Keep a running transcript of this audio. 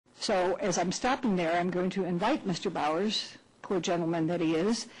So as I'm stopping there, I'm going to invite Mr. Bowers, poor gentleman that he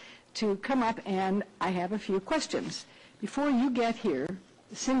is, to come up, and I have a few questions. Before you get here,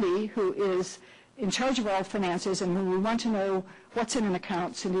 Cindy, who is in charge of all finances, and when we want to know what's in an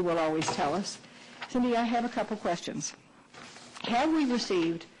account, Cindy will always tell us. Cindy, I have a couple questions. Have we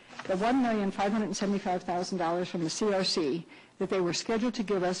received the $1,575,000 from the CRC that they were scheduled to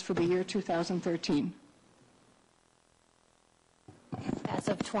give us for the year 2013? As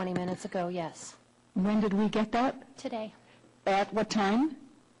of 20 minutes ago, yes. When did we get that? Today. At what time?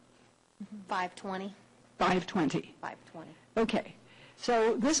 5:20. 5:20. 5:20. Okay.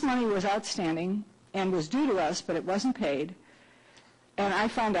 So this money was outstanding and was due to us, but it wasn't paid. And I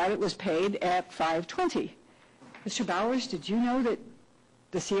found out it was paid at 5:20. Mr. Bowers, did you know that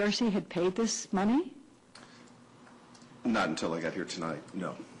the CRC had paid this money? Not until I got here tonight,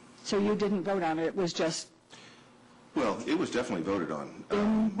 no. So you didn't vote on it, it was just... Well, it was definitely voted on.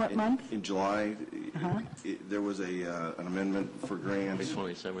 In what month? In July. There was an amendment for grants.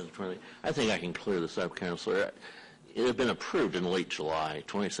 27th, 20. I think I can clear this up, Councilor. It had been approved in late July,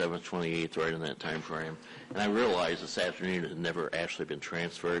 27th, 28th, right in that time frame. And I realized this afternoon it had never actually been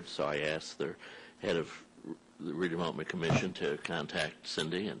transferred, so I asked the head of the Redevelopment Commission to contact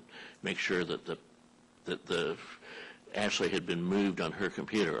Cindy and make sure that the Ashley had been moved on her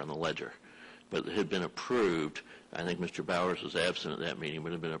computer on the ledger. But it had been approved. I think Mr. Bowers was absent at that meeting, but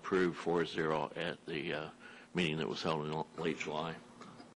it had been approved 4-0 at the meeting that was held in late July.